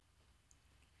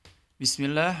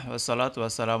Bismillah, wassalatu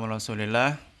wassalamu ala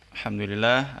Rasulillah.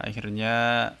 Alhamdulillah,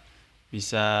 akhirnya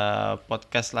bisa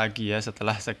podcast lagi ya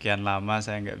setelah sekian lama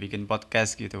saya nggak bikin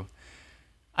podcast gitu.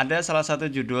 Ada salah satu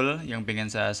judul yang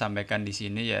pengen saya sampaikan di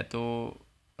sini yaitu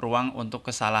ruang untuk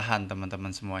kesalahan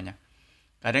teman-teman semuanya.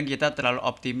 Kadang kita terlalu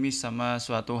optimis sama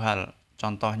suatu hal.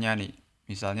 Contohnya nih,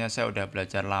 misalnya saya udah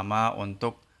belajar lama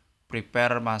untuk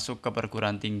prepare masuk ke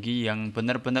perguruan tinggi yang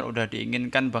benar-benar udah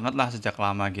diinginkan banget lah sejak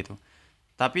lama gitu.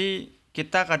 Tapi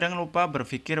kita kadang lupa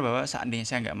berpikir bahwa seandainya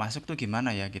saya nggak masuk tuh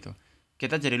gimana ya gitu.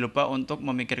 Kita jadi lupa untuk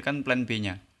memikirkan plan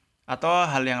B-nya. Atau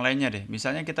hal yang lainnya deh.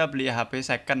 Misalnya kita beli HP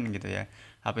second gitu ya.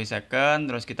 HP second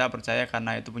terus kita percaya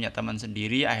karena itu punya teman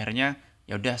sendiri akhirnya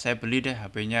ya udah saya beli deh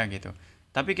HP-nya gitu.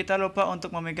 Tapi kita lupa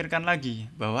untuk memikirkan lagi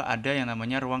bahwa ada yang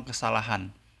namanya ruang kesalahan.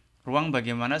 Ruang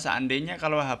bagaimana seandainya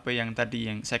kalau HP yang tadi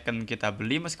yang second kita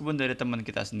beli meskipun dari teman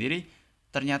kita sendiri,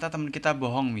 ternyata teman kita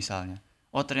bohong misalnya.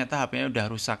 Oh ternyata HP-nya udah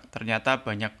rusak, ternyata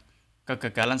banyak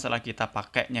kegagalan setelah kita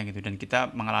pakainya gitu dan kita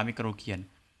mengalami kerugian.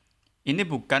 Ini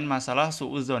bukan masalah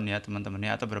suuzon ya teman-teman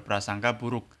ya atau berprasangka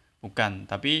buruk, bukan.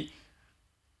 Tapi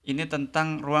ini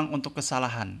tentang ruang untuk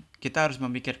kesalahan. Kita harus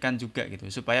memikirkan juga gitu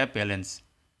supaya balance.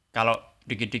 Kalau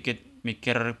dikit-dikit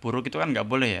mikir buruk itu kan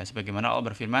nggak boleh ya. Sebagaimana Allah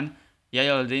berfirman, ya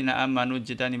ayyuhalladzina amanu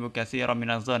jtanibu katsiran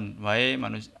minadh-dhon. Wahai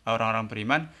orang-orang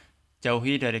beriman,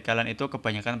 jauhi dari kalian itu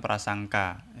kebanyakan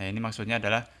prasangka. Nah, ini maksudnya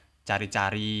adalah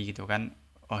cari-cari gitu kan.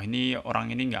 Oh ini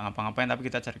orang ini nggak ngapa-ngapain tapi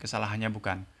kita cari kesalahannya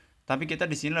bukan. Tapi kita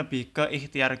di sini lebih ke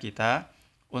ikhtiar kita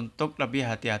untuk lebih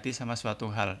hati-hati sama suatu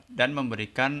hal dan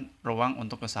memberikan ruang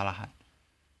untuk kesalahan.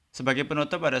 Sebagai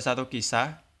penutup ada satu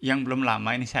kisah yang belum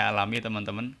lama ini saya alami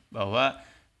teman-teman bahwa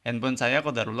handphone saya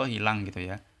qadarullah hilang gitu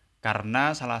ya.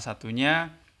 Karena salah satunya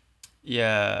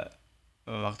ya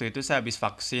waktu itu saya habis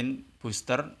vaksin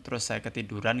booster terus saya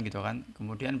ketiduran gitu kan.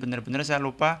 Kemudian benar-benar saya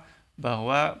lupa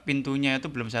bahwa pintunya itu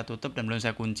belum saya tutup dan belum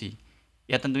saya kunci.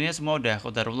 Ya tentunya semua udah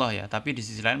qadarullah ya, tapi di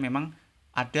sisi lain memang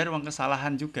ada ruang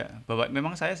kesalahan juga bahwa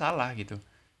memang saya salah gitu.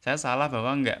 Saya salah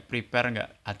bahwa nggak prepare, nggak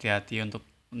hati-hati untuk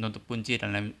nutup kunci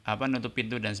dan nutup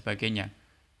pintu dan sebagainya.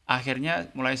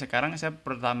 Akhirnya mulai sekarang saya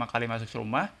pertama kali masuk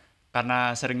rumah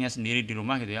karena seringnya sendiri di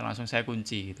rumah gitu ya, langsung saya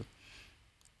kunci gitu.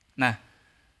 Nah,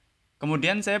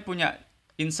 kemudian saya punya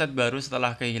insight baru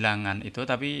setelah kehilangan itu,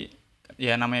 tapi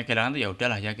ya namanya kehilangan tuh ya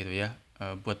udahlah ya gitu ya.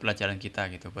 Buat pelajaran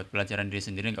kita gitu, buat pelajaran diri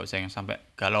sendiri nggak usah yang sampai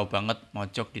galau banget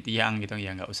mojok di tiang gitu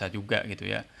ya nggak usah juga gitu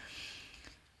ya.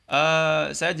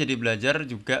 Saya jadi belajar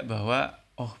juga bahwa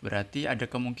oh berarti ada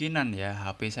kemungkinan ya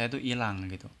HP saya itu hilang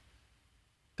gitu.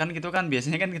 Kan gitu kan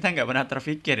biasanya kan kita nggak pernah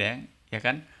terpikir ya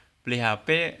kan beli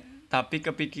HP tapi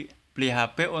beli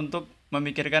HP untuk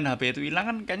memikirkan HP itu hilang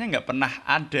kan kayaknya nggak pernah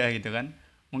ada gitu kan.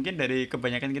 Mungkin dari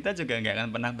kebanyakan kita juga nggak akan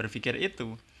pernah berpikir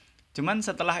itu. Cuman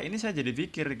setelah ini saya jadi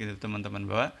pikir gitu teman-teman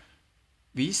bahwa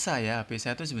bisa ya HP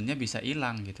saya tuh sebenarnya bisa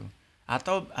hilang gitu.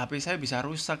 Atau HP saya bisa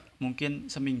rusak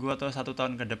mungkin seminggu atau 1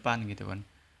 tahun ke depan gitu kan.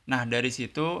 Nah dari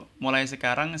situ mulai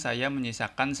sekarang saya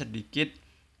menyisakan sedikit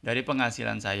dari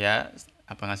penghasilan saya,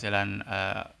 penghasilan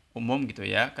umum gitu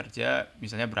ya, kerja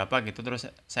misalnya berapa gitu terus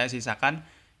saya sisakan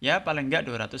ya paling enggak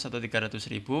 200 atau 300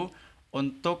 ribu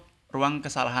untuk ruang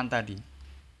kesalahan tadi.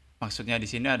 Maksudnya di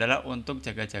sini adalah untuk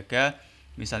jaga-jaga,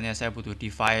 misalnya saya butuh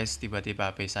device, tiba-tiba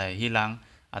HP saya hilang,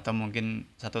 atau mungkin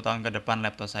 1 tahun ke depan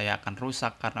laptop saya akan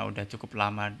rusak karena udah cukup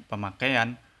lama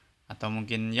pemakaian, atau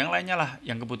mungkin yang lainnya lah,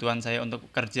 yang kebutuhan saya untuk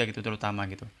kerja gitu terutama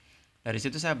gitu. Dari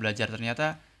situ saya belajar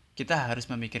ternyata kita harus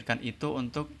memikirkan itu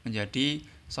untuk menjadi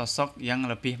sosok yang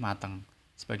lebih matang.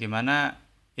 Sebagaimana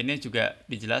ini juga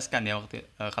dijelaskan ya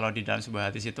kalau di dalam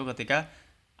sebuah hadis itu ketika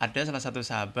ada salah satu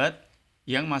sahabat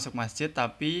yang masuk masjid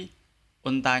tapi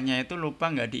untanya itu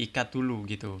lupa nggak diikat dulu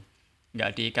gitu,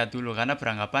 nggak diikat dulu karena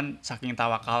beranggapan saking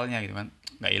tawakalnya gitu kan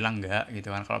nggak hilang nggak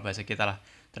gitu kan kalau bahasa kita lah.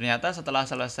 Ternyata setelah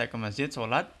selesai ke masjid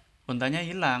sholat untanya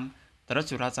hilang, terus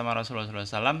curhat sama Rasulullah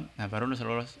SAW. Nah baru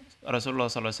Rasulullah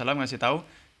SAW ngasih tahu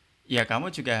ya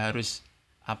kamu juga harus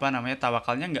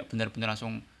tawakalnya nggak benar-benar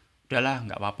langsung udahlah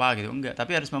nggak apa-apa gitu enggak,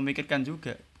 tapi harus memikirkan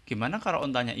juga gimana kalau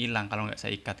untanya hilang kalau nggak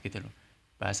saya ikat gitu loh.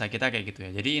 Bahasa kita kayak gitu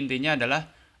ya. Jadi intinya adalah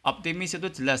optimis itu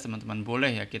jelas teman-teman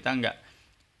boleh ya,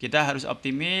 kita harus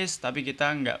optimis tapi kita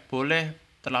nggak boleh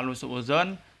terlalu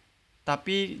suudzon,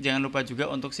 tapi jangan lupa juga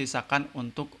untuk sisakan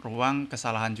untuk ruang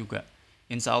kesalahan juga.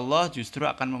 Insya Allah justru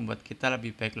akan membuat kita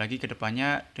lebih baik lagi ke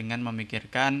depannya dengan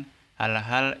memikirkan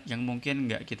hal-hal yang mungkin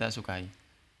nggak kita sukai.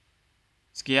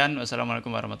 Sekian, wassalamualaikum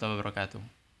warahmatullahi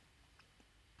wabarakatuh.